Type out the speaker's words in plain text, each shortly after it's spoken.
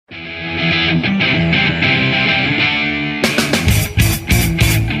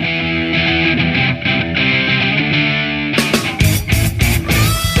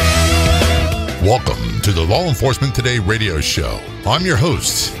Law Enforcement Today radio show. I'm your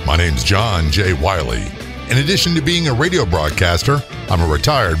host. My name's John J. Wiley. In addition to being a radio broadcaster, I'm a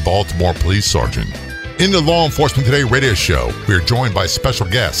retired Baltimore police sergeant. In the Law Enforcement Today radio show, we are joined by special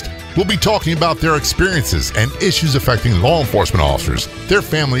guests. We'll be talking about their experiences and issues affecting law enforcement officers, their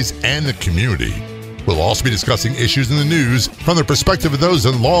families, and the community. We'll also be discussing issues in the news from the perspective of those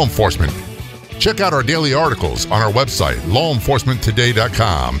in law enforcement. Check out our daily articles on our website,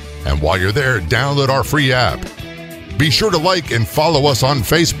 lawenforcementtoday.com. And while you're there, download our free app. Be sure to like and follow us on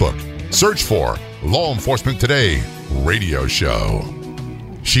Facebook. Search for Law Enforcement Today Radio Show.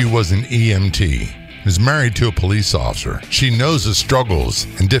 She was an EMT, is married to a police officer. She knows the struggles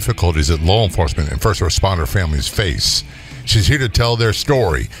and difficulties that law enforcement and first responder families face. She's here to tell their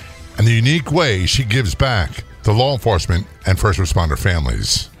story and the unique way she gives back to law enforcement and first responder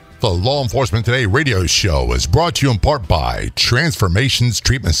families. The Law Enforcement Today radio show is brought to you in part by Transformations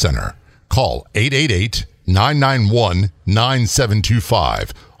Treatment Center. Call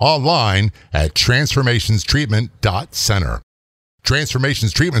 888-991-9725. Online at transformationstreatment.center.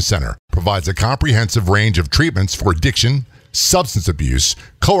 Transformations Treatment Center provides a comprehensive range of treatments for addiction, substance abuse,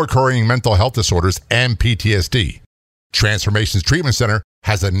 co-occurring mental health disorders, and PTSD. Transformations Treatment Center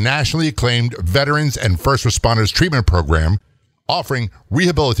has a nationally acclaimed veterans and first responders treatment program offering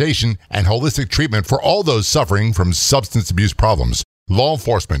rehabilitation and holistic treatment for all those suffering from substance abuse problems. Law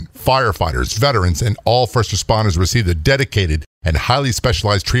enforcement, firefighters, veterans, and all first responders receive the dedicated and highly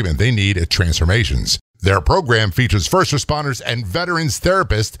specialized treatment they need at Transformations. Their program features first responders and veterans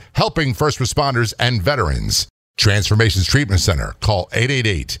therapists helping first responders and veterans. Transformations Treatment Center. Call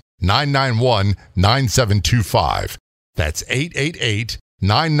 888-991-9725. That's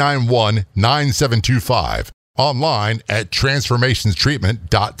 888-991-9725. Online at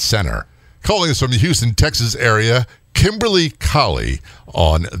transformationstreatment.center. Calling us from the Houston, Texas area, Kimberly Colley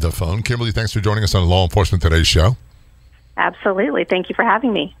on the phone. Kimberly, thanks for joining us on Law Enforcement Today's show. Absolutely. Thank you for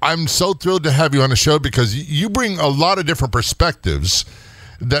having me. I'm so thrilled to have you on the show because you bring a lot of different perspectives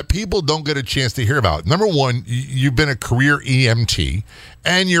that people don't get a chance to hear about. Number one, you've been a career EMT,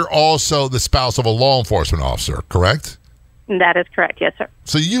 and you're also the spouse of a law enforcement officer, correct? That is correct. Yes, sir.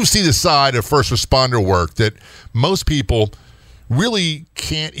 So you see the side of first responder work that most people really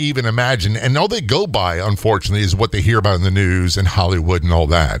can't even imagine. And all they go by, unfortunately, is what they hear about in the news and Hollywood and all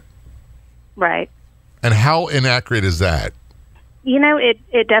that. Right. And how inaccurate is that? You know, it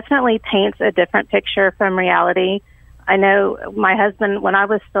definitely paints a different picture from reality. I know my husband, when I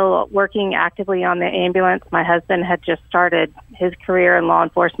was still working actively on the ambulance, my husband had just started his career in law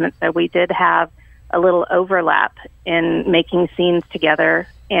enforcement. So we did have a little overlap in making scenes together,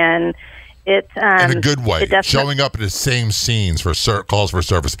 and it in a good way, showing up at the same scenes for calls for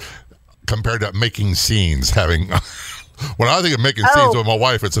service compared to making scenes. Having when I think of making scenes with my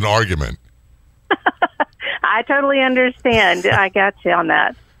wife, it's an argument. I totally understand. I got you on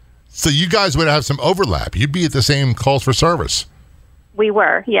that. So you guys would have some overlap. You'd be at the same calls for service. We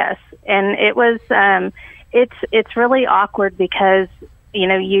were, yes, and it was. It's really awkward because, you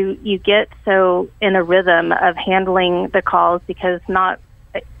know, you get so in a rhythm of handling the calls because not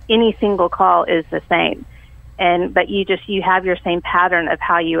any single call is the same. But you have your same pattern of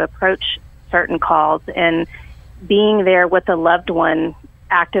how you approach certain calls, and being there with a loved one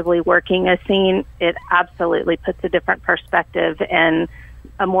actively working a scene, it absolutely puts a different perspective and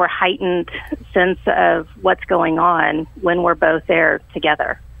a more heightened sense of what's going on when we're both there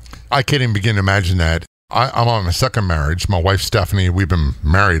together. I can't even begin to imagine that. I'm on my second marriage. My wife, Stephanie, we've been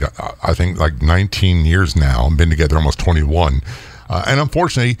married, I think, like 19 years now, and been together almost 21. And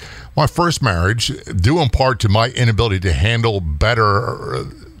unfortunately, my first marriage, due in part to my inability to handle better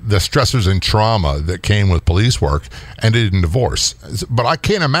the stressors and trauma that came with police work, ended in divorce. But I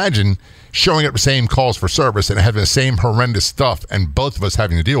can't imagine showing up the same calls for service and having the same horrendous stuff and both of us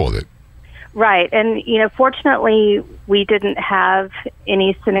having to deal with it. Right. And, you know, fortunately, we didn't have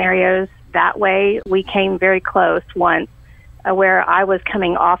any scenarios that way. We came very close once where I was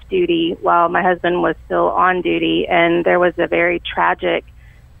coming off duty while my husband was still on duty, and there was a very tragic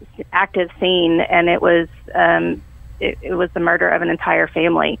active scene, and it was the murder of an entire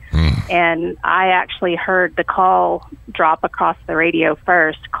family. And I actually heard the call drop across the radio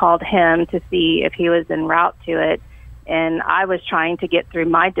first, called him to see if he was en route to it, and I was trying to get through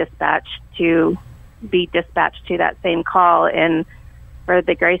my dispatch to be dispatched to that same call, and for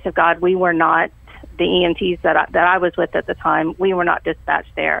the grace of God, we were not, the EMTs that I was with at the time, we were not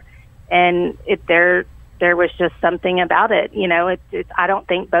dispatched there. And there was just something about it. You know, I don't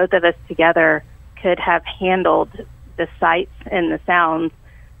think both of us together could have handled the sights and the sounds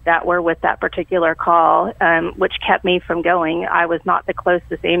that were with that particular call, which kept me from going. I was not the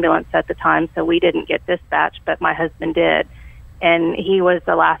closest ambulance at the time, so we didn't get dispatched, but my husband did. And he was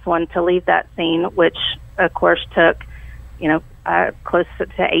the last one to leave that scene, which, of course, took, close to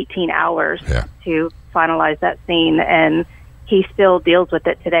 18 hours to finalize that scene. And he still deals with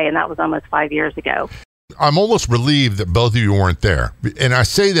it today, and that was almost 5 years ago. I'm almost relieved that both of you weren't there. And I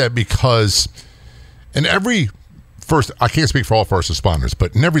say that because in every I can't speak for all first responders,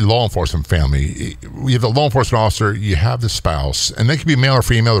 but in every law enforcement family, you have the law enforcement officer, you have the spouse, and they can be male or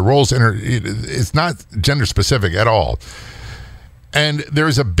female. The roles, it's not gender specific at all. And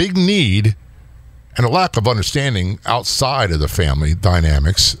there's a big need and a lack of understanding outside of the family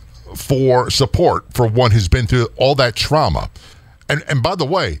dynamics for support for one who's been through all that trauma. And by the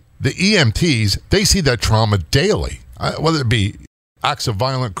way, the EMTs, they see that trauma daily, whether it be acts of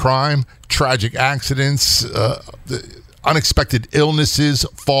violent crime, tragic accidents, unexpected illnesses,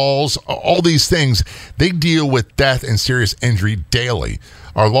 falls, all these things. They deal with death and serious injury daily.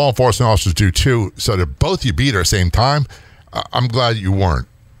 Our law enforcement officers do too. So to both you be at the same time, I'm glad you weren't.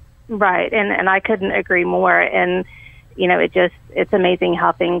 Right, and I couldn't agree more. And it's amazing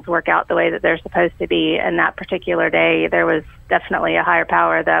how things work out the way that they're supposed to be. And that particular day, there was definitely a higher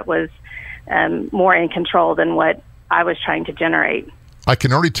power that was more in control than what I was trying to generate. I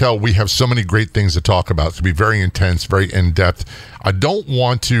can already tell we have so many great things to talk about. It's going to be very intense, very in-depth. I don't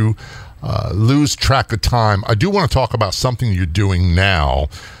want to lose track of time. I do want to talk about something you're doing now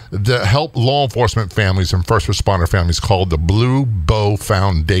to help law enforcement families and first responder families called the Blue Bow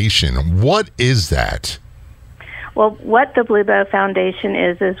Foundation. What is that? Well, what the Blue Bow Foundation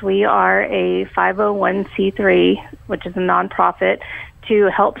is we are a 501c3, which is a nonprofit, to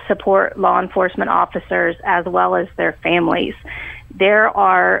help support law enforcement officers as well as their families. There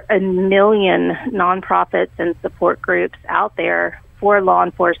are 1 million nonprofits and support groups out there for law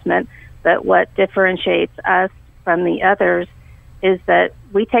enforcement, but what differentiates us from the others is that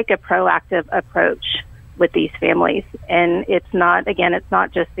we take a proactive approach with these families. And it's not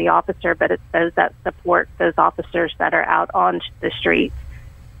just the officer, but it's those that support those officers that are out on the streets.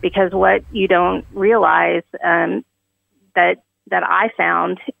 Because what you don't realize that I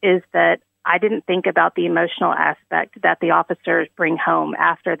found is that I didn't think about the emotional aspect that the officers bring home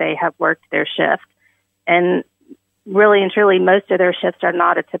after they have worked their shift. And really and truly, most of their shifts are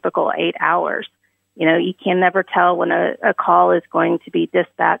not a typical 8 hours. You can never tell when a call is going to be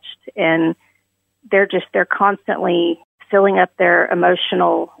dispatched, and they're constantly filling up their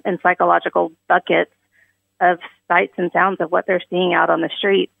emotional and psychological buckets of sights and sounds of what they're seeing out on the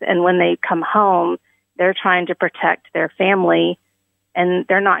streets. And when they come home, they're trying to protect their family, and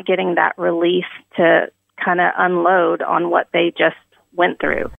they're not getting that relief to kind of unload on what they just went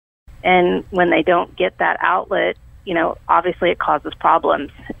through. And when they don't get that outlet, obviously it causes problems,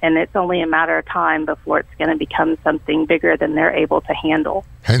 and it's only a matter of time before it's going to become something bigger than they're able to handle.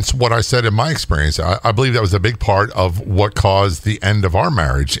 Hence what I said in my experience. I believe that was a big part of what caused the end of our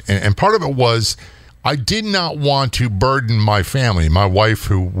marriage. And part of it was I did not want to burden my family, my wife,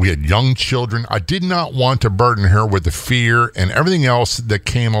 who we had young children. I did not want to burden her with the fear and everything else that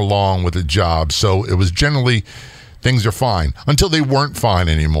came along with the job. So it was generally things are fine until they weren't fine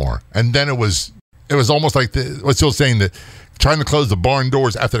anymore. And then it was almost like what's still saying that trying to close the barn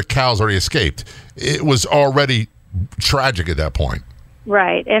doors after the cows already escaped. It was already tragic at that point.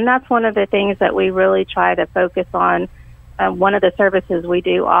 Right. And that's one of the things that we really try to focus on. One of the services we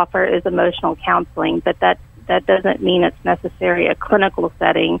do offer is emotional counseling, but that doesn't mean it's necessarily a clinical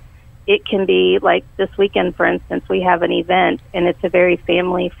setting. It can be like this weekend, for instance, we have an event, and it's a very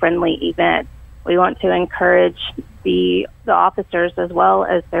family-friendly event. We want to encourage the officers as well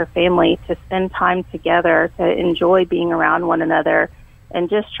as their family to spend time together, to enjoy being around one another, and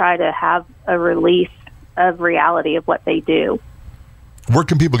just try to have a release of reality of what they do. Where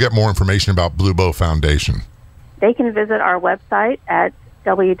can people get more information about Blue Bow Foundation? They can visit our website at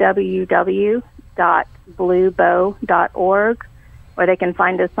www.bluebow.org, or they can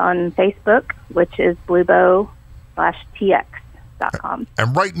find us on Facebook, which is bluebow/tx.com.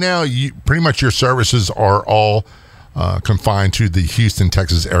 And right now, pretty much your services are all confined to the Houston,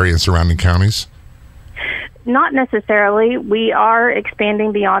 Texas area and surrounding counties? Not necessarily. We are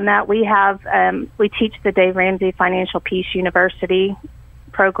expanding beyond that. We have we teach the Dave Ramsey Financial Peace University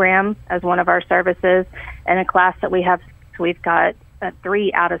program as one of our services, and a class that we have. We've got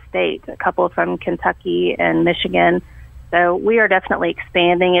 3 out of state, a couple from Kentucky and Michigan. So we are definitely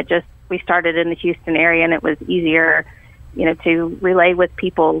expanding. We started in the Houston area, and it was easier, to relay with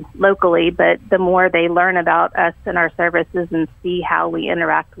people locally. But the more they learn about us and our services and see how we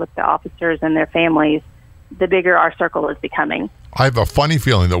interact with the officers and their families, the bigger our circle is becoming. I have a funny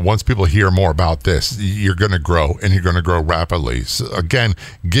feeling that once people hear more about this, you're going to grow, and you're going to grow rapidly. So again,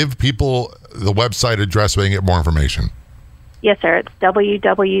 give people the website address so they can get more information. Yes, sir. It's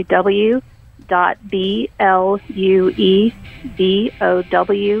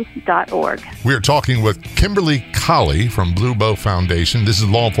www.bluebow.org. We are talking with Kimberly Colley from Blue Bow Foundation. This is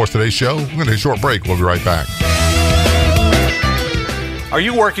Law Enforcement Today Show. We're going to take a short break. We'll be right back. Are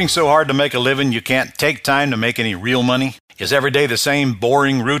you working so hard to make a living you can't take time to make any real money? Is every day the same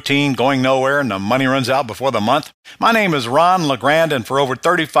boring routine going nowhere and the money runs out before the month? My name is Ron LeGrand, and for over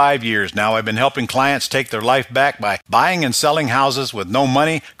 35 years now I've been helping clients take their life back by buying and selling houses with no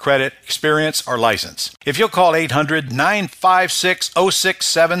money, credit, experience, or license. If you'll call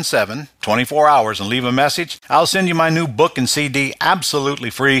 800-956-0677, 24 hours, and leave a message, I'll send you my new book and CD absolutely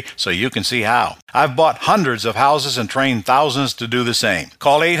free so you can see how. I've bought hundreds of houses and trained thousands to do the same.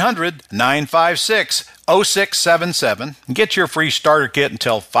 Call 800-956-0677 and get your free starter kit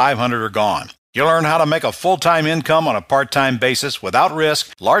until 500 are gone. You'll learn how to make a full-time income on a part-time basis without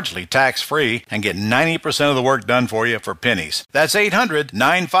risk, largely tax-free, and get 90% of the work done for you for pennies. That's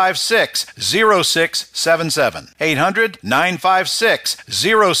 800-956-0677.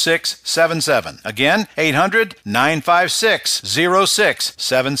 800-956-0677. Again,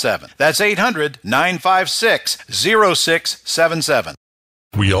 800-956-0677. That's 800-956-0677.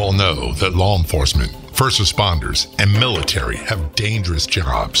 We all know that law enforcement, first responders, and military have dangerous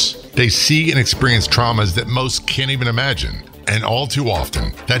jobs. They see and experience traumas that most can't even imagine. And all too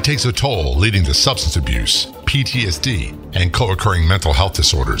often, that takes a toll, leading to substance abuse, PTSD, and co-occurring mental health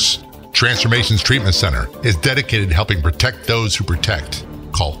disorders. Transformations Treatment Center is dedicated to helping protect those who protect.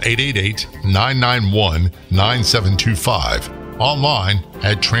 Call 888-991-9725. Online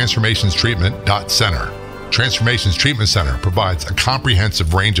at transformationstreatment.center. Transformations Treatment Center provides a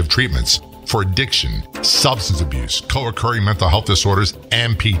comprehensive range of treatments for addiction, substance abuse, co-occurring mental health disorders,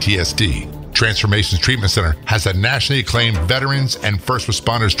 and PTSD. Transformations Treatment Center has a nationally acclaimed veterans and first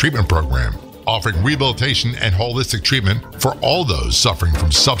responders treatment program, offering rehabilitation and holistic treatment for all those suffering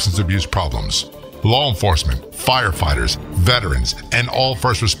from substance abuse problems. Law enforcement, firefighters, veterans, and all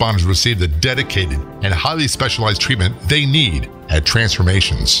first responders receive the dedicated and highly specialized treatment they need at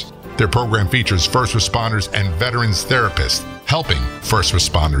Transformations. Their program features first responders and veterans therapists helping first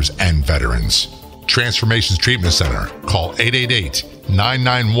responders and veterans. Transformations Treatment Center. Call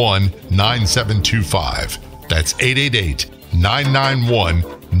 888-991-9725. That's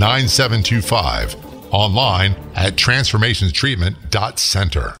 888-991-9725. Online at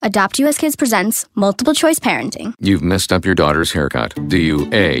transformationstreatment.center. Adopt US Kids presents Multiple Choice Parenting. You've messed up your daughter's haircut. Do you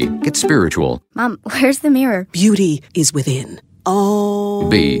A, get spiritual? Mom, where's the mirror? Beauty is within. Oh.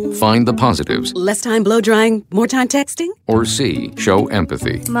 B, find the positives? Less time blow drying, more time texting? Or C, show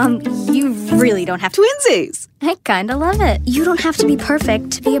empathy? Mom, you really don't have to. Twinsies! I kinda love it. You don't have to be perfect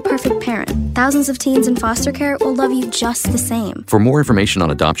to be a perfect parent. Thousands of teens in foster care will love you just the same. For more information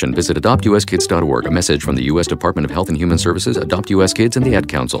on adoption, visit adoptuskids.org. A message from the U.S. Department of Health and Human Services, Adopt U.S. Kids, and the Ad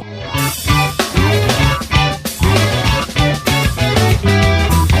Council.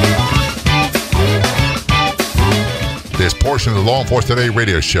 This portion of the Law Enforcement Today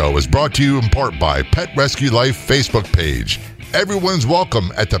radio show is brought to you in part by Pet Rescue Life Facebook page. Everyone's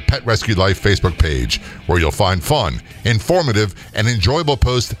welcome at the Pet Rescue Life Facebook page, where you'll find fun, informative, and enjoyable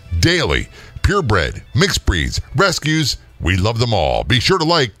posts daily. Purebred, mixed breeds, rescues, we love them all. Be sure to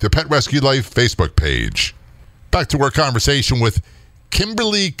like the Pet Rescue Life Facebook page. Back to our conversation with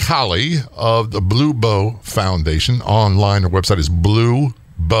Kimberly Colley of the Blue Bow Foundation. Online, her website is bluebow.org.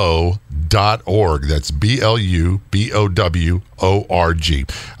 That's BLUBOWORG.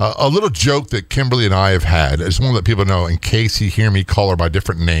 A little joke that Kimberly and I have had. I just want to let people know, in case you hear me call her by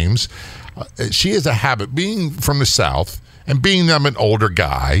different names. She has a habit, being from the South and being I'm an older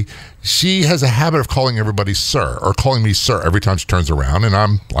guy, she has a habit of calling everybody sir, or calling me sir every time she turns around. And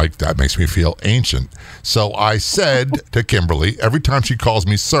I'm like, that makes me feel ancient. So I said to Kimberly, every time she calls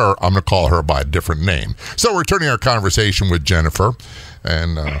me sir, I'm going to call her by a different name. So we're turning our conversation with Jennifer.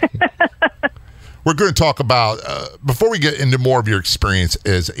 And we're going to talk about, before we get into more of your experience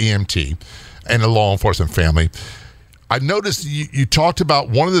as EMT and a law enforcement family, I noticed you talked about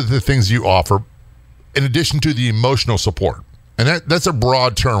one of the things you offer, in addition to the emotional support. And that's a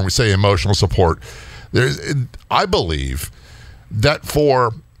broad term. We say emotional support. I believe that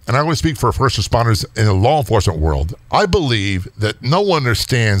and I always speak for first responders in the law enforcement world, I believe that no one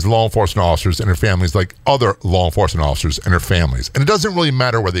understands law enforcement officers and their families like other law enforcement officers and their families. And it doesn't really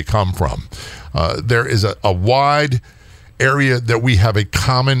matter where they come from. There is a wide area that we have a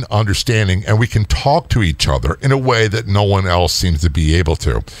common understanding and we can talk to each other in a way that no one else seems to be able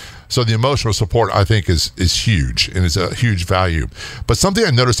to. So the emotional support, I think, is huge and is a huge value. But something I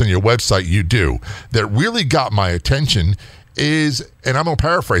noticed on your website you do that really got my attention is, and I'm going to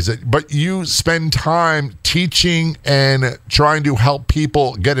paraphrase it, but you spend time teaching and trying to help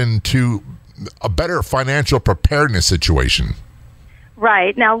people get into a better financial preparedness situation.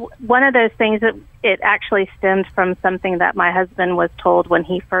 Right. Now, one of those things that it actually stemmed from something that my husband was told when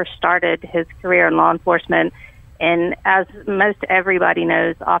he first started his career in law enforcement. And as most everybody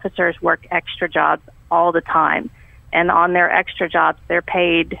knows, officers work extra jobs all the time. And on their extra jobs, they're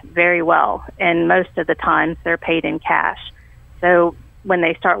paid very well. And most of the times, they're paid in cash. So when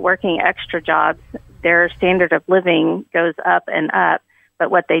they start working extra jobs, their standard of living goes up and up. But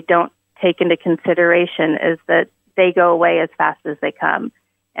what they don't take into consideration is that they go away as fast as they come.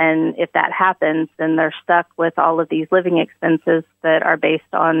 And if that happens, then they're stuck with all of these living expenses that are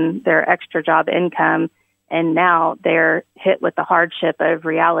based on their extra job income. And now they're hit with the hardship of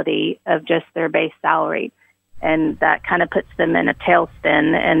reality of just their base salary. And that kind of puts them in a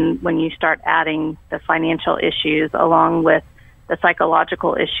tailspin. And when you start adding the financial issues along with the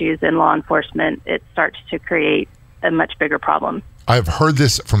psychological issues in law enforcement, it starts to create a much bigger problem. I've heard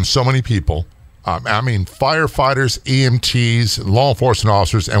this from so many people. Firefighters, EMTs, law enforcement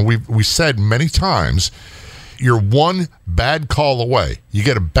officers, and we said many times, you're one bad call away. You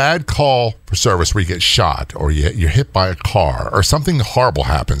get a bad call for service where you get shot or you're hit by a car or something horrible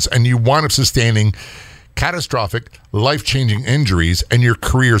happens and you wind up sustaining catastrophic, life-changing injuries and your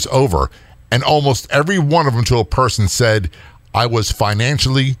career's over. And almost every one of them to a person said, I was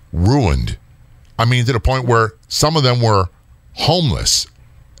financially ruined. To the point where some of them were homeless.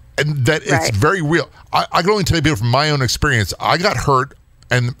 And that it's very real. I can only tell you from my own experience. I got hurt,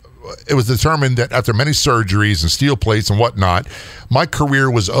 and it was determined that after many surgeries and steel plates and whatnot, my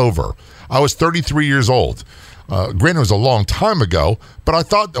career was over. I was 33 years old. Granted, it was a long time ago, but I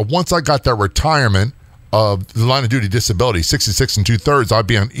thought that once I got that retirement of the line of duty disability, 66 2/3, I'd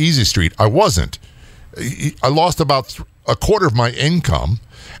be on easy street. I wasn't. I lost about a quarter of my income,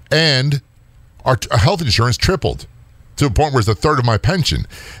 and our health insurance tripled to a point where it's a third of my pension.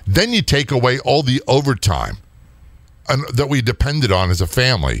 Then you take away all the overtime that we depended on as a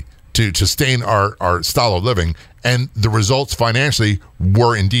family to sustain our style of living, and the results financially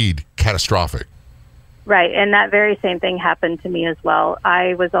were indeed catastrophic. Right, and that very same thing happened to me as well.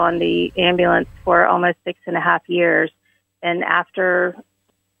 I was on the ambulance for almost 6.5 years, and after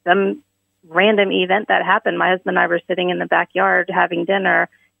some random event that happened, my husband and I were sitting in the backyard having dinner,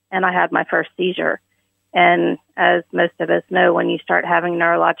 and I had my first seizure. And as most of us know, when you start having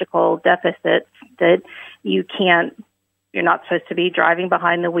neurological deficits, that you're not supposed to be driving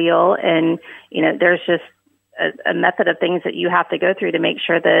behind the wheel. And, there's just a method of things that you have to go through to make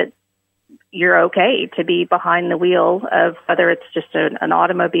sure that you're okay to be behind the wheel of whether it's just an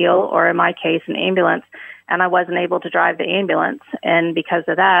automobile or, in my case, an ambulance. And I wasn't able to drive the ambulance. And because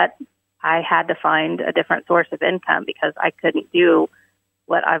of that, I had to find a different source of income because I couldn't do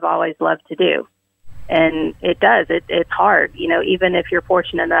what I've always loved to do. And it's hard. Even if you're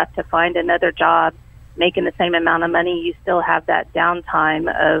fortunate enough to find another job making the same amount of money, you still have that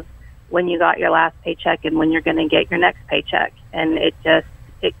downtime of when you got your last paycheck and when you're going to get your next paycheck. And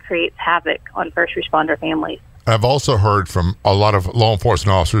it creates havoc on first responder families. I've also heard from a lot of law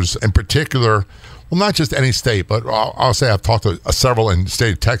enforcement officers in particular, well, not just any state, but I'll say I've talked to several in the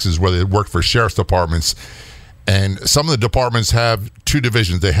state of Texas where they work for sheriff's departments. And some of the departments have two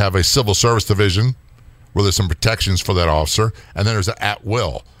divisions. They have a civil service division where there's some protections for that officer, and then there's an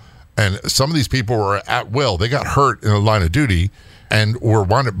at-will. And some of these people were at will. They got hurt in the line of duty and were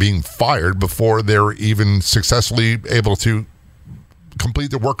wound up being fired before they were even successfully able to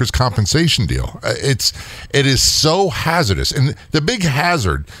complete the workers' compensation deal. It is so hazardous. And the big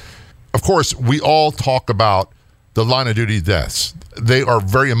hazard, of course, we all talk about the line of duty deaths. They are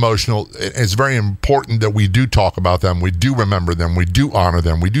very emotional. It's very important that we do talk about them. We do remember them. We do honor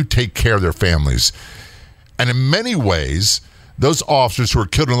them. We do take care of their families. And in many ways, those officers who are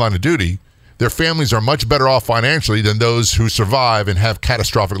killed in the line of duty, their families are much better off financially than those who survive and have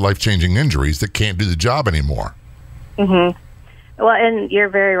catastrophic life-changing injuries that can't do the job anymore. Mm-hmm. Well, and you're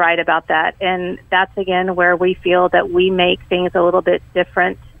very right about that. And that's, again, where we feel that we make things a little bit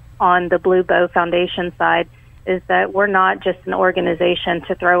different on the Blue Bow Foundation side, is that we're not just an organization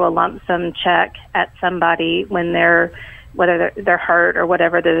to throw a lump sum check at somebody when whether they're hurt or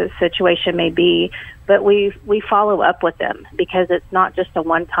whatever the situation may be, but we follow up with them because it's not just a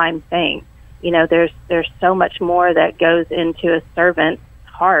one-time thing. There's so much more that goes into a servant's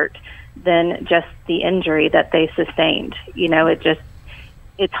heart than just the injury that they sustained.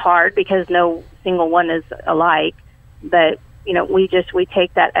 It's hard because no single one is alike, but we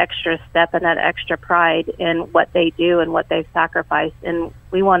take that extra step and that extra pride in what they do and what they've sacrificed, and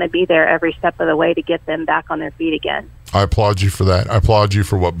we want to be there every step of the way to get them back on their feet again. I applaud you for that. I applaud you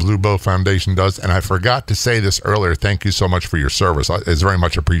for what Blue Bow Foundation does, and I forgot to say this earlier. Thank you so much for your service. It's very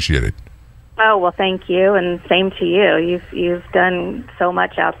much appreciated. Oh, well, thank you, and same to you. You've done so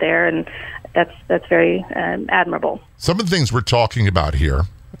much out there, and that's very admirable. Some of the things we're talking about here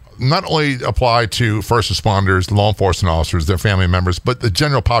not only apply to first responders, law enforcement officers, their family members, but the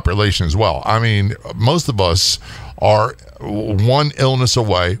general population as well. I mean, most of us are one illness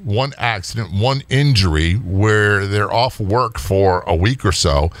away, one accident, one injury where they're off work for a week or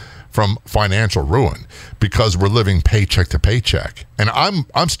so from financial ruin because we're living paycheck to paycheck. And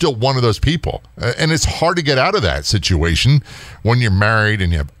I'm still one of those people. And it's hard to get out of that situation when you're married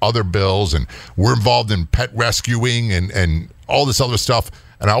and you have other bills, and we're involved in pet rescuing and all this other stuff.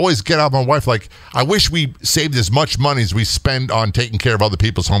 And I always get out my wife like, I wish we saved as much money as we spend on taking care of other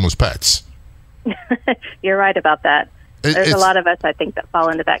people's homeless pets. You're right about that. There's a lot of us, I think, that fall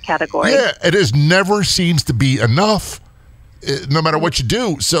into that category. Yeah, it never seems to be enough, no matter what you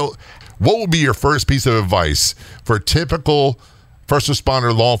do. So what would be your first piece of advice for a typical first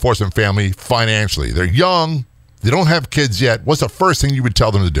responder, law enforcement family financially? They're young, they don't have kids yet. What's the first thing you would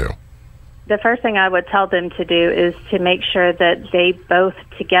tell them to do? The first thing I would tell them to do is to make sure that they both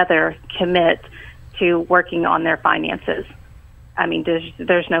together commit to working on their finances. I mean,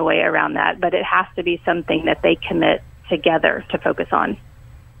 there's no way around that, but it has to be something that they commit together to focus on.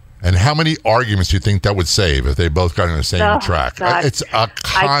 And how many arguments do you think that would save if they both got on the same track? God. It's a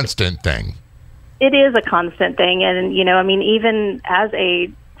constant thing. It is a constant thing. And, even as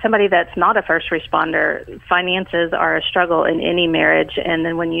somebody that's not a first responder, finances are a struggle in any marriage. And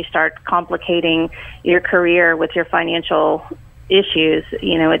then when you start complicating your career with your financial issues,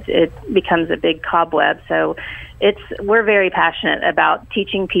 it becomes a big cobweb. So we're very passionate about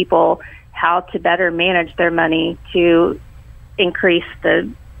teaching people how to better manage their money to increase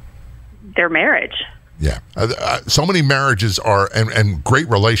their marriage. Yeah. So many marriages and great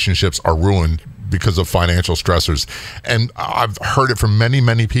relationships are ruined because of financial stressors. And I've heard it from many,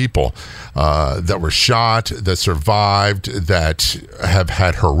 many people that were shot, that survived, that have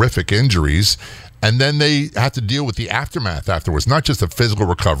had horrific injuries. And then they have to deal with the aftermath afterwards, not just the physical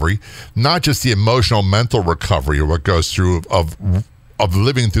recovery, not just the emotional, mental recovery or what goes through of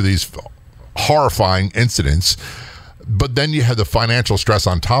living through these horrifying incidents. But then you have the financial stress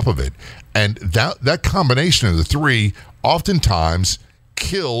on top of it. And that combination of the three oftentimes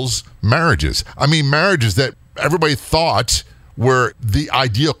kills marriages. I mean, marriages that everybody thought were the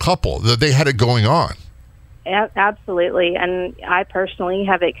ideal couple, that they had it going on. Absolutely. And I personally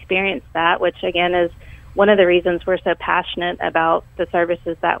have experienced that, which again is one of the reasons we're so passionate about the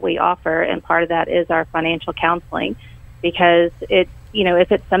services that we offer. And part of that is our financial counseling, because if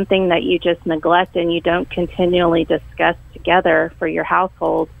it's something that you just neglect and you don't continually discuss together for your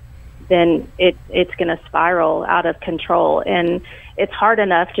household, then it's going to spiral out of control. And it's hard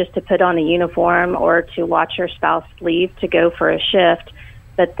enough just to put on a uniform or to watch your spouse leave to go for a shift.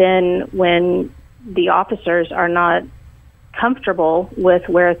 But then when the officers are not comfortable with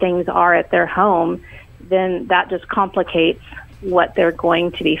where things are at their home, then that just complicates what they're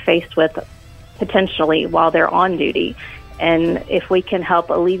going to be faced with potentially while they're on duty. And if we can help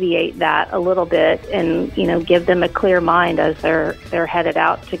alleviate that a little bit and, give them a clear mind as they're headed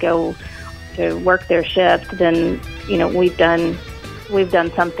out to go to work their shift, then, we've done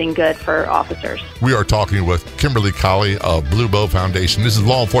something good for officers. We are talking with Kimberly Colley of Blue Bow Foundation. This is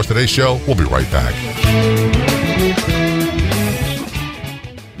Law Enforcement Today Show. We'll be right back.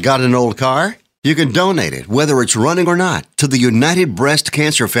 Got an old car? You can donate it, whether it's running or not, to the United Breast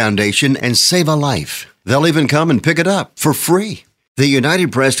Cancer Foundation and save a life. They'll even come and pick it up for free. The United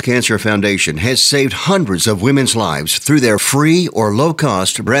Breast Cancer Foundation has saved hundreds of women's lives through their free or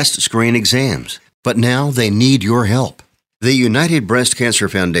low-cost breast screen exams. But now they need your help. The United Breast Cancer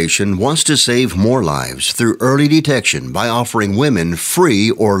Foundation wants to save more lives through early detection by offering women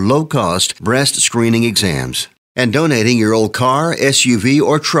free or low-cost breast screening exams. And donating your old car, SUV,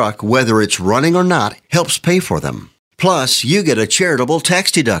 or truck, whether it's running or not, helps pay for them. Plus, you get a charitable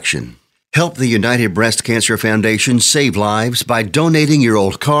tax deduction. Help the United Breast Cancer Foundation save lives by donating your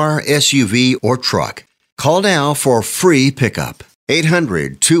old car, SUV, or truck. Call now for free pickup.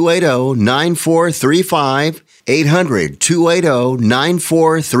 800-280-9435.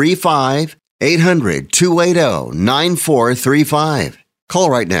 800-280-9435. 800-280-9435. Call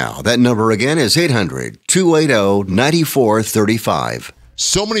right now. That number again is 800-280-9435.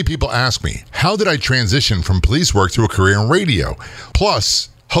 So many people ask me, how did I transition from police work to a career in radio? Plus,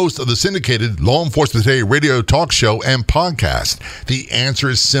 host of the syndicated Law Enforcement Today radio talk show and podcast. The answer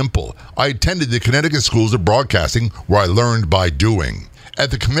is simple. I attended the Connecticut Schools of Broadcasting, where I learned by doing.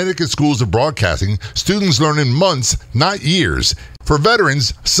 At the Connecticut Schools of Broadcasting, students learn in months, not years. For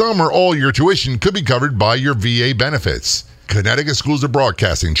veterans, some or all your tuition could be covered by your VA benefits. Connecticut Schools of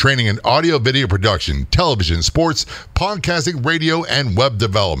Broadcasting, training in audio, video production, television, sports, podcasting, radio, and web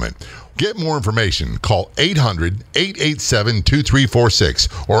development. Get more information. Call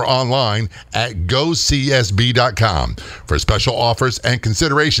 800-887-2346 or online at gocsb.com. For special offers and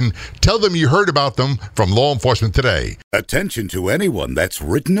consideration, tell them you heard about them from Law Enforcement Today. Attention to anyone that's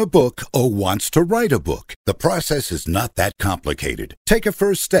written a book or wants to write a book. The process is not that complicated. Take a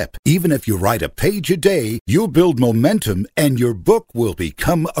first step. Even if you write a page a day, you'll build momentum and your book will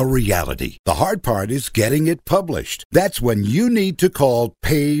become a reality. The hard part is getting it published. That's when you need to call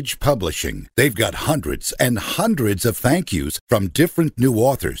Page Publishing. They've got hundreds and hundreds of thank yous from different new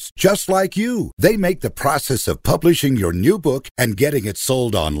authors, just like you. They make the process of publishing your new book and getting it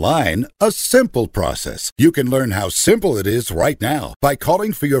sold online a simple process. You can learn how simple it is right now by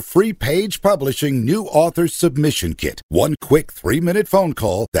calling for your free Page Publishing New Author Submission Kit. One quick 3-minute phone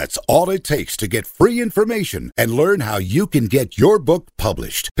call, that's all it takes to get free information and learn how you can get your book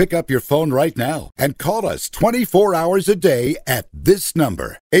published. Pick up your phone right now and call us 24 hours a day at this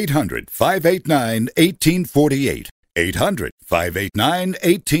number, 800-589-1848.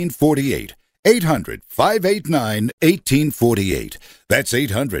 800-589-1848. 800-589-1848. That's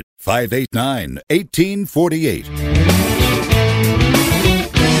 800-589-1848.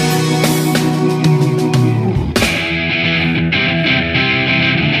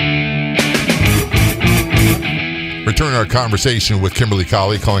 Returning our conversation with Kimberly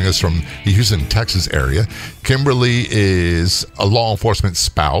Colley, calling us from the Houston, Texas area. Kimberly is a law enforcement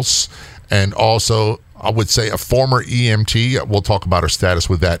spouse and also, I would say, a former EMT. We'll talk about her status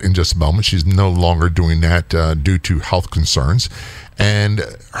with that in just a moment. She's no longer doing that due to health concerns. And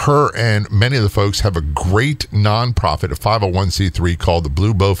her and many of the folks have a great nonprofit, a 501c3 called the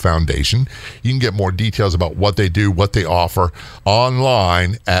Blue Bow Foundation. You can get more details about what they do, what they offer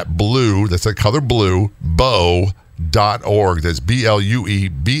online at Blue, that's the color blue, bow.org. That's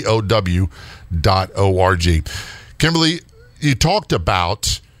BLUEBOW.org. Kimberly, you talked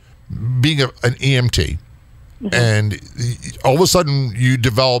about being an EMT, and all of a sudden you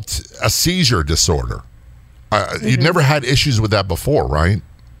developed a seizure disorder. You'd never had issues with that before, right?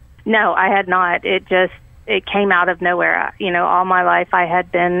 No, I had not. It came out of nowhere. You know, all my life I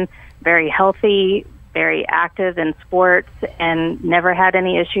had been very healthy, very active in sports, and never had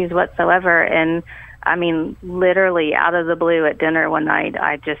any issues whatsoever. And I mean, literally out of the blue at dinner one night,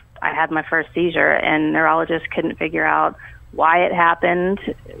 I had my first seizure, and neurologists couldn't figure out why it happened,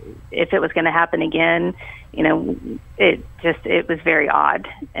 if it was going to happen again. You know, it was very odd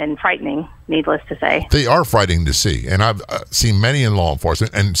and frightening, needless to say. They are frightening to see. And I've seen many in law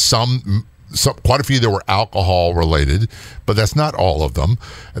enforcement, and some quite a few that were alcohol related, but that's not all of them.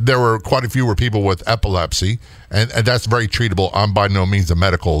 There were quite a few were people with epilepsy, and that's very treatable. I'm by no means a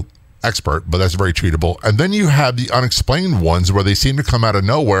medical expert, but that's very treatable. And then you have the unexplained ones where they seem to come out of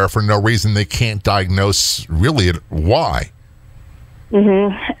nowhere for no reason. They can't diagnose really why.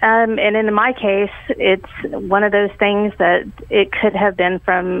 And in my case, it's one of those things that it could have been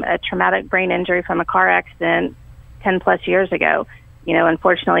from a traumatic brain injury from a car accident 10 plus years ago. You know,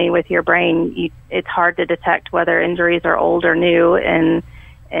 unfortunately, with your brain, it's hard to detect whether injuries are old or new. And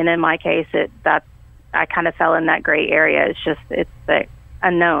in my case, I kind of fell in that gray area. It's the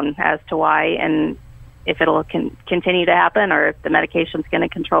unknown as to why and if it'll continue to happen or if the medication's going to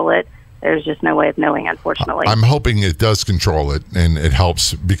control it. There's just no way of knowing, unfortunately. I'm hoping it does control it, and it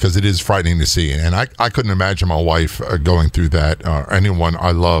helps because it is frightening to see. And I couldn't imagine my wife going through that, or anyone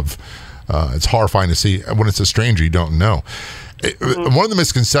I love. It's horrifying to see when it's a stranger you don't know. One of the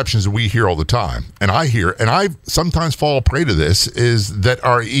misconceptions we hear all the time, and I sometimes fall prey to this, is that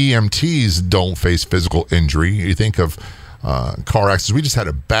our EMTs don't face physical injury. You think of car accidents. We just had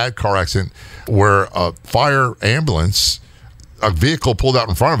a bad car accident where a fire ambulance, a vehicle pulled out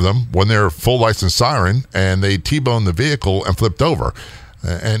in front of them when they're full license siren, and they T-boned the vehicle and flipped over.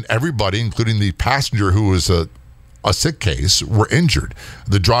 And everybody, including the passenger who was a sick case, were injured.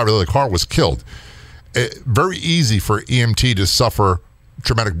 The driver of the car was killed. Very easy for EMT to suffer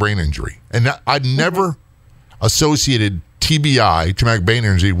traumatic brain injury. And I'd never associated TBI, traumatic brain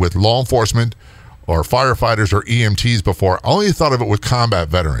injury, with law enforcement or firefighters or EMTs before. I only thought of it with combat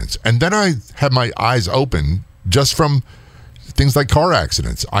veterans. And then I had my eyes open just from things like car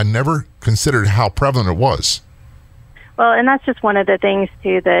accidents. I never considered how prevalent it was. Well, and that's just one of the things,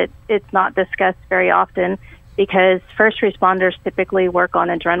 too, that it's not discussed very often, because first responders typically work on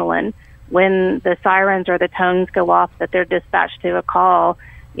adrenaline. When the sirens or the tones go off that they're dispatched to a call,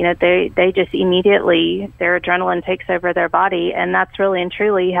 they just immediately, their adrenaline takes over their body, and that's really and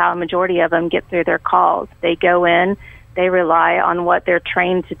truly how a majority of them get through their calls. They go in, they rely on what they're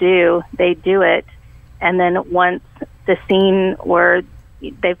trained to do, they do it, and then once the scene where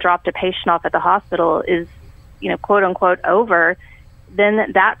they've dropped a patient off at the hospital is, quote unquote, over,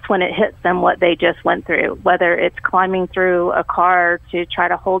 then that's when it hits them what they just went through, whether it's climbing through a car to try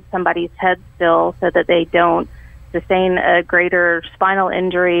to hold somebody's head still so that they don't sustain a greater spinal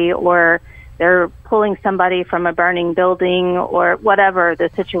injury, or they're pulling somebody from a burning building, or whatever the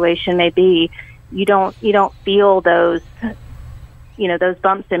situation may be. You don't feel those, those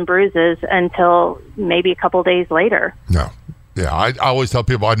bumps and bruises until maybe a couple days later. No. Yeah, I always tell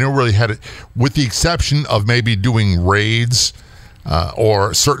people I never really had it, with the exception of maybe doing raids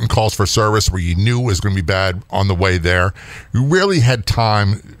or certain calls for service where you knew it was going to be bad on the way there. You rarely had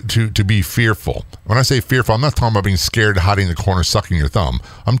time to be fearful. When I say fearful, I'm not talking about being scared, hiding in the corner, sucking your thumb.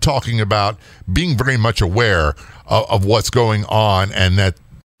 I'm talking about being very much aware of what's going on, and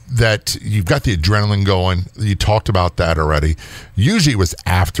that you've got the adrenaline going. You talked about that already. Usually it was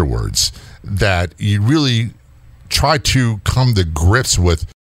afterwards that you really try to come to grips with,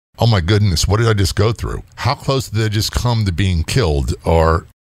 oh my goodness, what did I just go through? How close did I just come to being killed? Or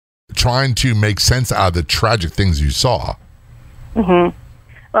trying to make sense out of the tragic things you saw. Mm-hmm.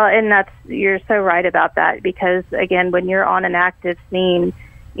 Well, and you're so right about that, because again, when you're on an active scene,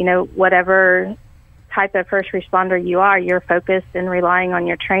 whatever type of first responder you are, you're focused and relying on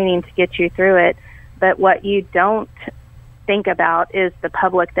your training to get you through it. But what you don't think about is the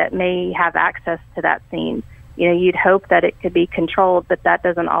public that may have access to that scene. You'd hope that it could be controlled, but that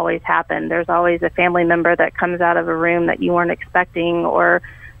doesn't always happen. There's always a family member that comes out of a room that you weren't expecting, or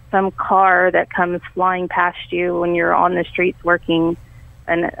some car that comes flying past you when you're on the streets working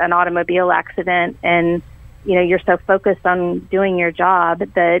an automobile accident. And, you're so focused on doing your job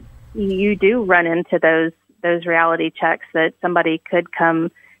that you do run into those reality checks that somebody could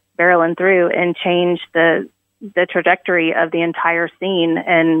come barreling through and change the trajectory of the entire scene.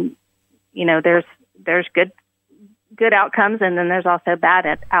 And, there's good outcomes, and then there's also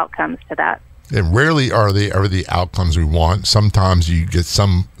bad outcomes to that. And rarely are they ever the outcomes we want. Sometimes you get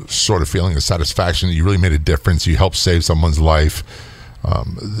some sort of feeling of satisfaction that you really made a difference, you helped save someone's life.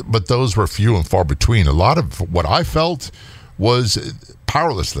 But those were few and far between. A lot of what I felt was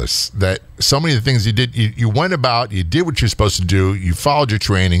powerlessness, that so many of the things you did, you went about, you did what you're supposed to do, you followed your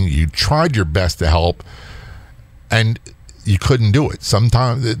training, you tried your best to help, and you couldn't do it.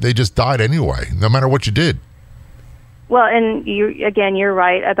 Sometimes they just died anyway, no matter what you did. Well, and you're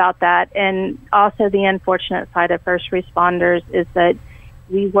right about that. And also the unfortunate side of first responders is that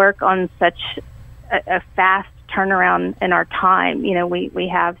we work on such a fast turnaround in our time. We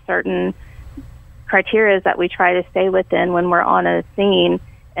have certain criteria that we try to stay within when we're on a scene,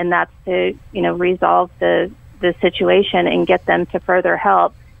 and that's to, resolve the situation and get them to further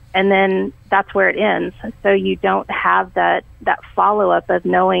help. And then that's where it ends. So you don't have that follow-up of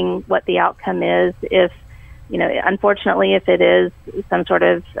knowing what the outcome is. If, unfortunately, if it is some sort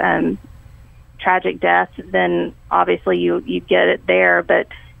of tragic death, then obviously you get it there. But,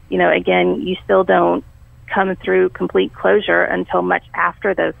 again, you still don't come through complete closure until much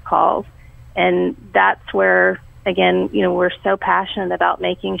after those calls. And that's where, again, we're so passionate about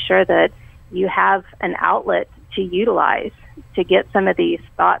making sure that you have an outlet to utilize to get some of these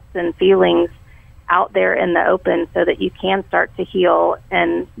thoughts and feelings out there in the open, so that you can start to heal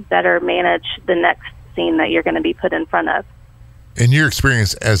and better manage the next scene that you're going to be put in front of. In your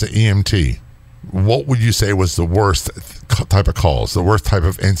experience as an EMT, what would you say was the worst type of calls, the worst type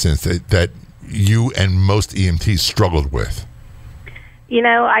of incidents that you and most EMTs struggled with?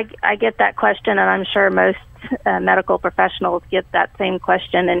 I get that question, and I'm sure most medical professionals get that same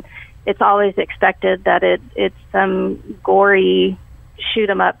question, and it's always expected that it's some gory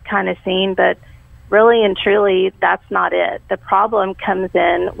shoot-'em-up kind of scene, but really and truly, that's not it. The problem comes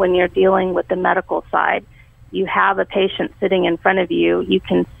in when you're dealing with the medical side. You have a patient sitting in front of you, you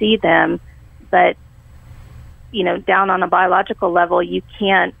can see them, but down on a biological level, you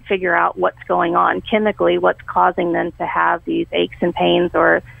can't figure out what's going on chemically, what's causing them to have these aches and pains,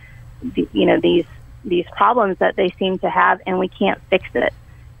 or these problems that they seem to have, and we can't fix it.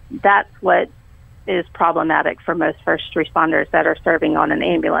 That's what is problematic for most first responders that are serving on an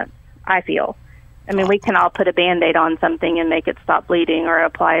ambulance, I feel. I mean, we can all put a Band-Aid on something and make it stop bleeding, or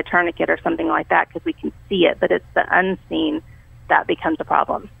apply a tourniquet or something like that, because we can see it, but it's the unseen that becomes a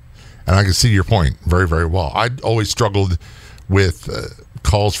problem. And I can see your point very, very well. I always struggled with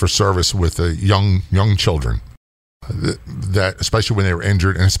calls for service with young children, that especially when they were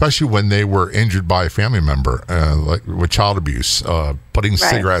injured, and especially when they were injured by a family member, like with child abuse, putting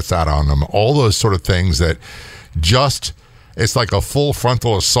cigarettes out on them, all those sort of things that just, it's like a full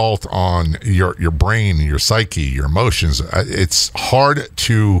frontal assault on your brain, your psyche, your emotions.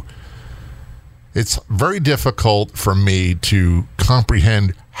 It's very difficult for me to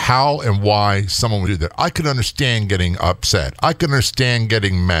comprehend how and why someone would do that. I can understand getting upset. I can understand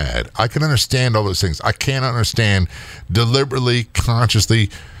getting mad. I can understand all those things. I can't understand deliberately, consciously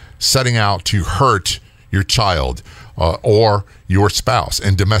setting out to hurt your child or your spouse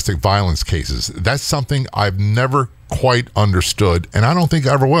in domestic violence cases. That's something I've never quite understood, and I don't think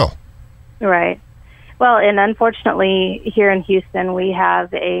I ever will. Right. Well, and unfortunately, here in Houston, we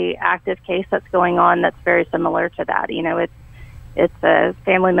have a active case that's going on that's very similar to that. You know, it's a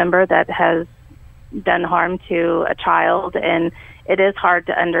family member that has done harm to a child, and it is hard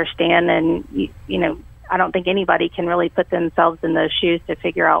to understand. And, you know, I don't think anybody can really put themselves in those shoes to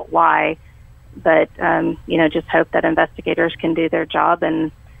figure out why. But, you know, just hope that investigators can do their job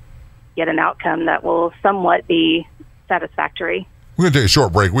and get an outcome that will somewhat be satisfactory. We're going to take a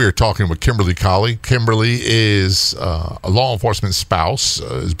short break. We are talking with Kimberly Colley. Kimberly is a law enforcement spouse,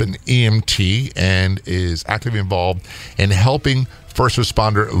 has been EMT, and is actively involved in helping first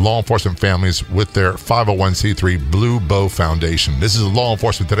responder law enforcement families with their 501c3 Blue Bow Foundation. This is the Law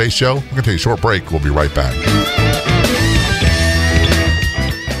Enforcement Today show. We're going to take a short break. We'll be right back.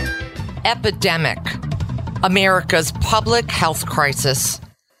 Epidemic, America's public health crisis.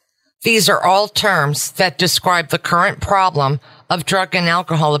 These are all terms that describe the current problem of drug and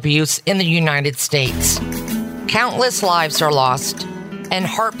alcohol abuse in the United States. Countless lives are lost, and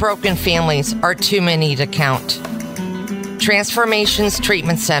heartbroken families are too many to count. Transformations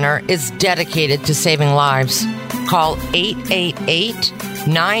Treatment Center is dedicated to saving lives. Call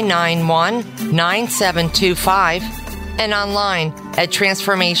 888-991-9725 and online at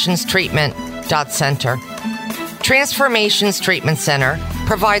transformationstreatment.center. Transformations Treatment Center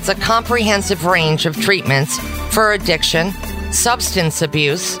provides a comprehensive range of treatments for addiction, substance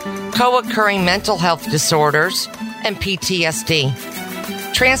abuse, co-occurring mental health disorders, and PTSD.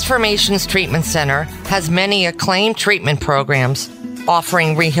 Transformations Treatment Center has many acclaimed treatment programs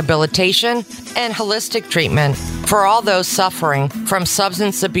offering rehabilitation and holistic treatment for all those suffering from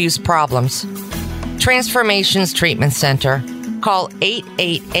substance abuse problems. Transformations Treatment Center. Call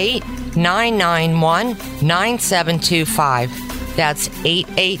 888-991-9725. That's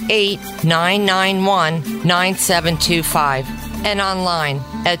 888-991-9725. And online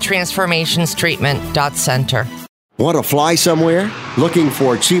at transformationstreatment.center. Want to fly somewhere? Looking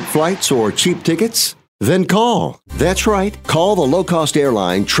for cheap flights or cheap tickets? Then call. That's right. Call the low-cost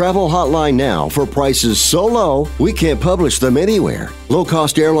airline travel hotline now for prices so low we can't publish them anywhere. Low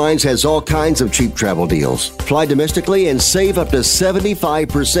Cost Airlines has all kinds of cheap travel deals. Fly domestically and save up to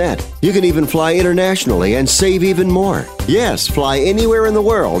 75%. You can even fly internationally and save even more. Yes, fly anywhere in the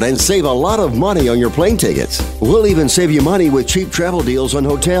world and save a lot of money on your plane tickets. We'll even save you money with cheap travel deals on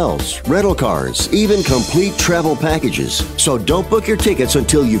hotels, rental cars, even complete travel packages. So don't book your tickets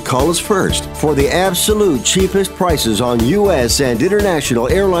until you call us first for the absolute cheapest prices on U.S. and international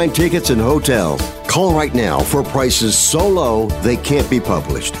airline tickets and hotels. Call right now for prices so low they can't be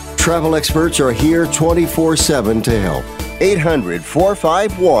published. Travel experts are here 24/7 to help.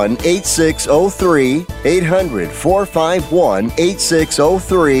 800-451-8603.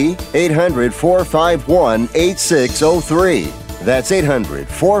 800-451-8603. 800-451-8603. That's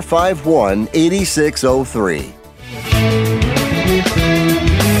 800-451-8603.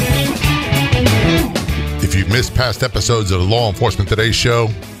 If you've missed past episodes of the Law Enforcement Today show,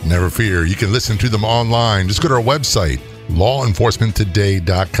 never fear. You can listen to them online. Just go to our website,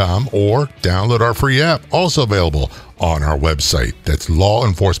 lawenforcementtoday.com, or download our free app, also available on our website. That's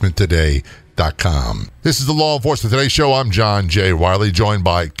lawenforcementtoday.com. This is the Law Enforcement Today show. I'm John J. Wiley, joined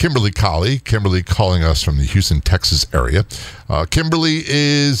by Kimberly Colley. Kimberly calling us from the Houston, Texas area. Kimberly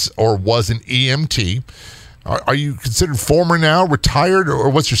is or was an EMT. Are you considered former now, retired, or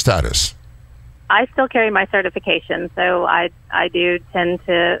what's your status? I still carry my certification, so I do tend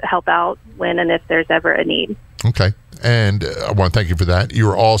to help out when and if there's ever a need. Okay. And I want to thank you for that.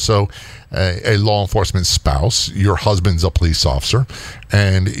 You're also a law enforcement spouse. Your husband's a police officer,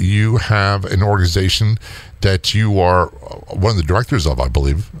 and you have an organization that you are one of the directors of, I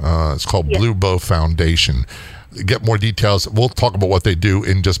believe. It's called Blue Bow Foundation. Get more details. We'll talk about what they do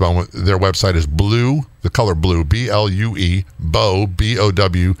in just a moment. Their website is blue, the color blue, BLUE, bow,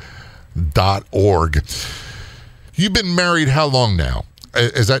 BOW.org. You've been married how long now?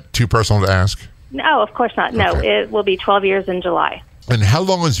 Is that too personal to ask? No, of course not. No, Okay. It will be 12 years in July. And how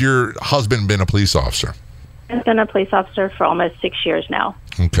long has your husband been a police officer? I've been a police officer for almost 6 years now.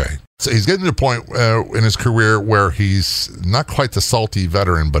 Okay. So he's getting to the point in his career where he's not quite the salty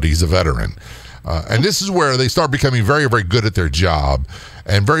veteran, but he's a veteran. And this is where they start becoming very, very good at their job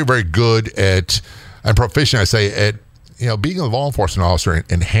and very, very good at, and proficient, I say, at being a law enforcement officer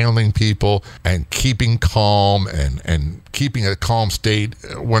and handling people and keeping calm and keeping a calm state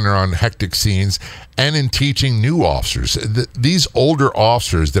when they're on hectic scenes, and in teaching new officers. These older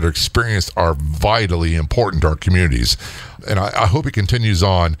officers that are experienced are vitally important to our communities. And I hope it continues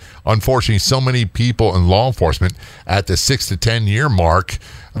on. Unfortunately, so many people in law enforcement at the 6 to 10 year mark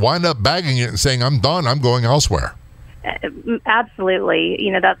wind up bagging it and saying, I'm done, I'm going elsewhere.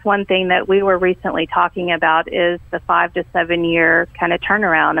 Absolutely. That's one thing that we were recently talking about is the 5 to 7 year kind of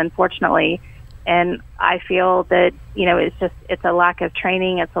turnaround, unfortunately. And I feel that, it's a lack of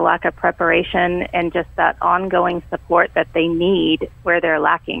training, it's a lack of preparation, and just that ongoing support that they need where they're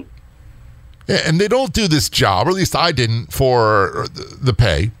lacking. Yeah, and they don't do this job, or at least I didn't, for the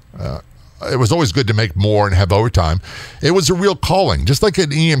pay. It was always good to make more and have overtime. It was a real calling, just like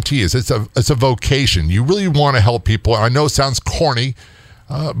an EMT is. It's a vocation. You really want to help people. I know it sounds corny,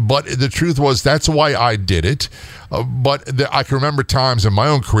 but the truth was that's why I did it. I can remember times in my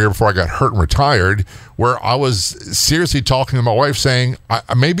own career before I got hurt and retired where I was seriously talking to my wife saying,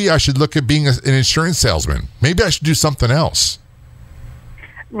 maybe I should look at being an insurance salesman. Maybe I should do something else.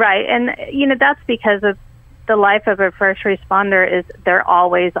 Right. And, that's because of the life of a first responder is they're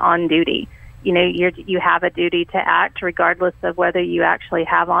always on duty. You have a duty to act regardless of whether you actually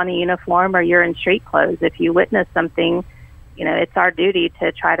have on a uniform or you're in street clothes. If you witness something, it's our duty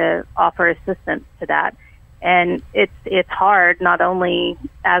to try to offer assistance to that. And it's hard, not only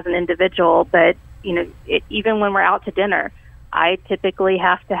as an individual, but, even when we're out to dinner, I typically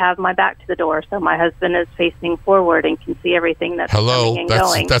have to have my back to the door so my husband is facing forward and can see everything that's coming and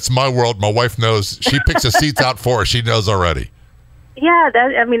going. That's my world. My wife knows. She picks the seats out for us. She knows already. Yeah,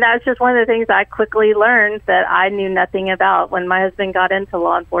 that's just one of the things I quickly learned that I knew nothing about. When my husband got into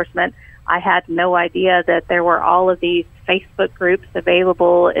law enforcement, I had no idea that there were all of these Facebook groups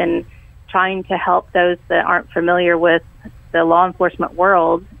available and trying to help those that aren't familiar with the law enforcement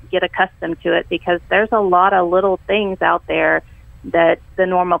world get accustomed to it, because there's a lot of little things out there that the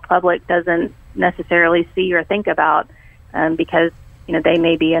normal public doesn't necessarily see or think about, because they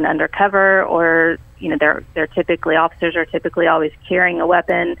may be an undercover, or they're typically, officers are typically always carrying a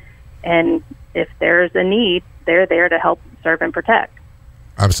weapon, and if there's a need, they're there to help serve and protect.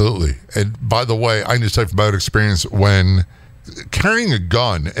 Absolutely. And by the way, I can just tell you from my own experience when carrying a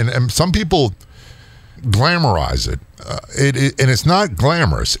gun, and some people glamorize it. And it's not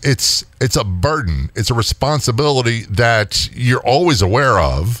glamorous. It's a burden. It's a responsibility that you're always aware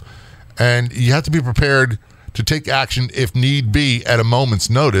of, and you have to be prepared to take action if need be at a moment's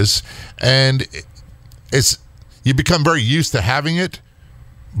notice. And you become very used to having it,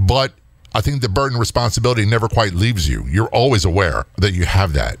 but I think the burden responsibility never quite leaves you. You're always aware that you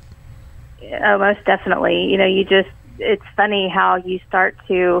have that. Oh, most definitely. It's funny how you start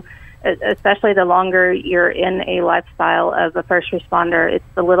to, especially the longer you're in a lifestyle of a first responder, it's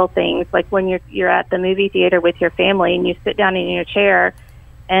the little things, like when you're at the movie theater with your family and you sit down in your chair,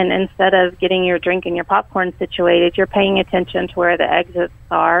 and instead of getting your drink and your popcorn situated, you're paying attention to where the exits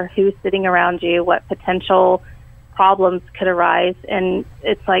are, who's sitting around you, what potential problems could arise. And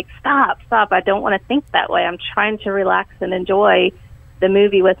it's like, stop, I don't want to think that way. I'm trying to relax and enjoy the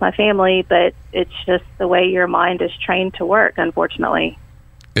movie with my family, but it's just the way your mind is trained to work, unfortunately.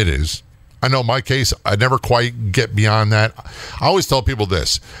 It is. I know in my case, I never quite get beyond that. I always tell people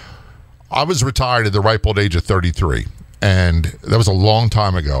this. I was retired at the ripe old age of 33, and that was a long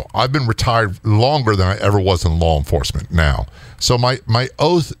time ago. I've been retired longer than I ever was in law enforcement now. So my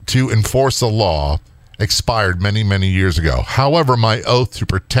oath to enforce the law expired many, many years ago. However, my oath to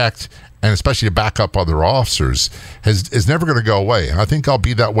protect and especially to back up other officers is never going to go away. And I think I'll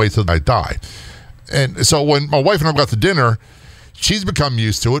be that way till I die. And so when my wife and I got to dinner, she's become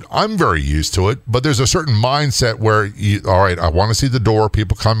used to it. I'm very used to it. But there's a certain mindset where, all right, I want to see the door,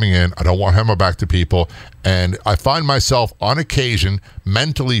 people coming in. I don't want to have my back to people. And I find myself on occasion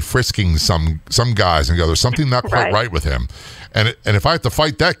mentally frisking some guys and go, there's something not quite right with him. And if I have to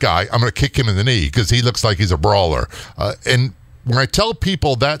fight that guy, I'm going to kick him in the knee because he looks like he's a brawler. And when I tell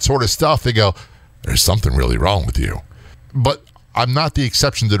people that sort of stuff, they go, there's something really wrong with you. But I'm not the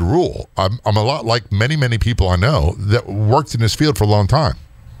exception to the rule. I'm a lot like many, many people I know that worked in this field for a long time.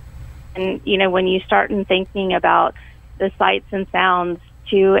 And, when you start thinking about the sights and sounds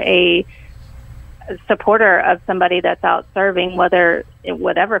to a supporter of somebody that's out serving, whether in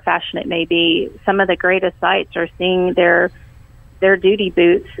whatever fashion it may be, some of the greatest sights are seeing their duty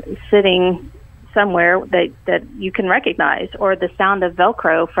boots sitting somewhere that you can recognize, or the sound of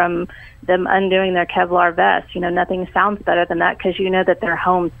Velcro from them undoing their Kevlar vest. Nothing sounds better than that, because you know that they're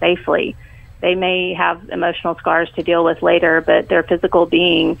home safely. They may have emotional scars to deal with later, but their physical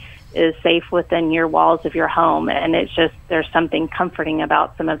being is safe within your walls of your home. And it's just, there's something comforting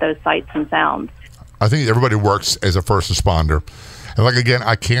about some of those sights and sounds. I think everybody works as a first responder. And again,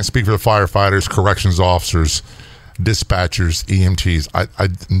 I can't speak for the firefighters, corrections officers, dispatchers, EMTs. I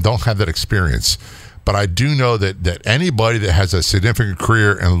don't have that experience. But I do know that anybody that has a significant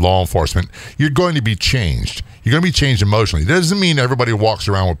career in law enforcement, you're going to be changed. You're going to be changed emotionally. It doesn't mean everybody walks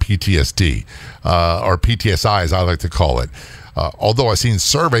around with PTSD or PTSI, as I like to call it. Although I've seen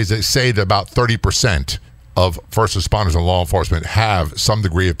surveys that say that about 30% of first responders in law enforcement have some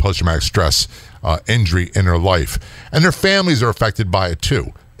degree of post-traumatic stress injury in their life. And their families are affected by it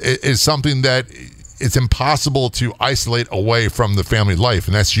too. It's something that it's impossible to isolate away from the family life,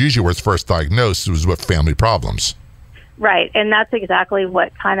 and that's usually where it's first diagnosed, was with family problems. Right, and that's exactly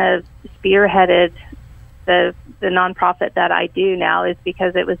what kind of spearheaded the nonprofit that I do now, is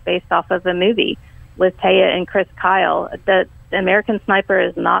because it was based off of a movie with Taya and Chris Kyle. The American Sniper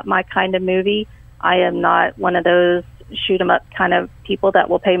is not my kind of movie. I am not one of those shoot-'em-up kind of people that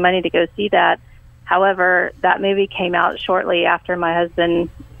will pay money to go see that. However, that movie came out shortly after my husband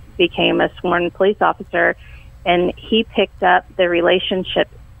became a sworn police officer, and he picked up the relationship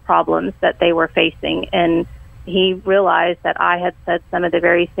problems that they were facing, and he realized that I had said some of the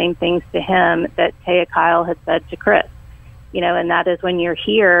very same things to him that Taya Kyle had said to Chris, and that is, when you're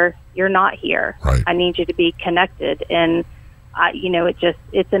here, you're not here. Right. I need you to be connected. And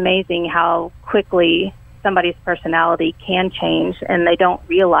it's amazing how quickly somebody's personality can change, and they don't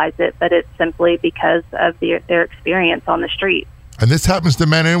realize it, but it's simply because of their experience on the street. And this happens to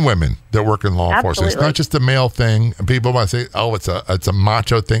men and women that work in law enforcement. Absolutely. It's not just a male thing. People might say, oh, it's a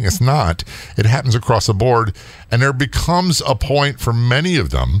macho thing. It's not. It happens across the board. And there becomes a point for many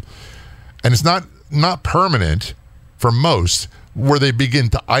of them, and it's not permanent for most, where they begin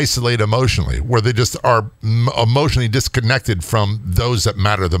to isolate emotionally, where they just are emotionally disconnected from those that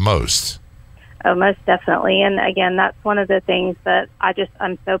matter the most. Oh, most definitely. And again, that's one of the things that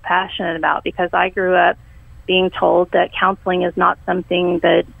I'm so passionate about, because I grew up being told that counseling is not something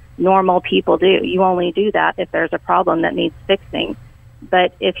that normal people do. You only do that if there's a problem that needs fixing.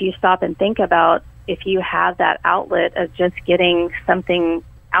 But if you stop and think about, if you have that outlet of just getting something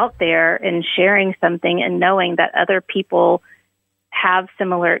out there and sharing something and knowing that other people have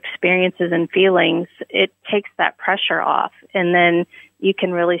similar experiences and feelings, it takes that pressure off. And then you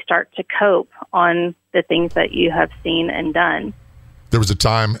can really start to cope on the things that you have seen and done. There was a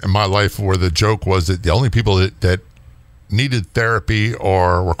time in my life where the joke was that the only people that needed therapy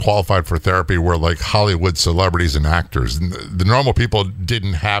or were qualified for therapy were like Hollywood celebrities and actors. And the normal people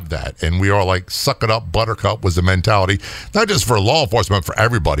didn't have that. And we are like, suck it up, buttercup was the mentality, not just for law enforcement, for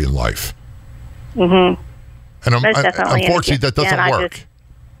everybody in life. Mm-hmm. And unfortunately, that doesn't work.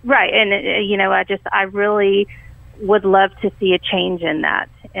 Right. And, I really would love to see a change in that,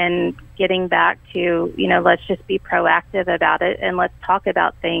 and getting back to, let's just be proactive about it, and let's talk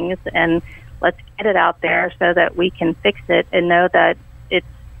about things, and let's get it out there so that we can fix it and know that it's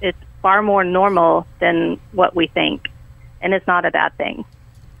far more normal than what we think, and it's not a bad thing.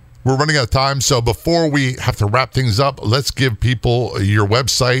 We're running out of time, so before we have to wrap things up, let's give people your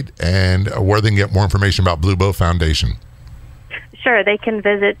website and where they can get more information about Blue Bow Foundation. Sure, they can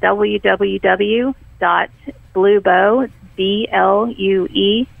visit www.bluebow.org,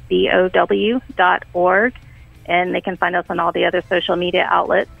 and they can find us on all the other social media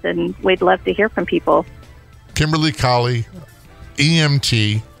outlets, and we'd love to hear from people. Kimberly Colley,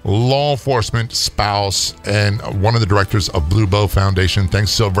 EMT, law enforcement spouse, and one of the directors of Blue Bow Foundation.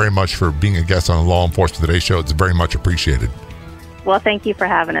 Thanks so very much for being a guest on the Law Enforcement Today show. It's very much appreciated. Well, thank you for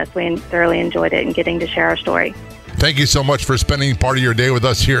having us. We thoroughly enjoyed it and getting to share our story. Thank you so much for spending part of your day with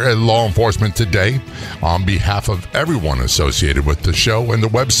us here at Law Enforcement Today. On behalf of everyone associated with the show and the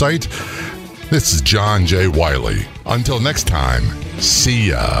website, this is John J. Wiley. Until next time, see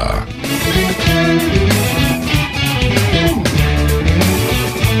ya.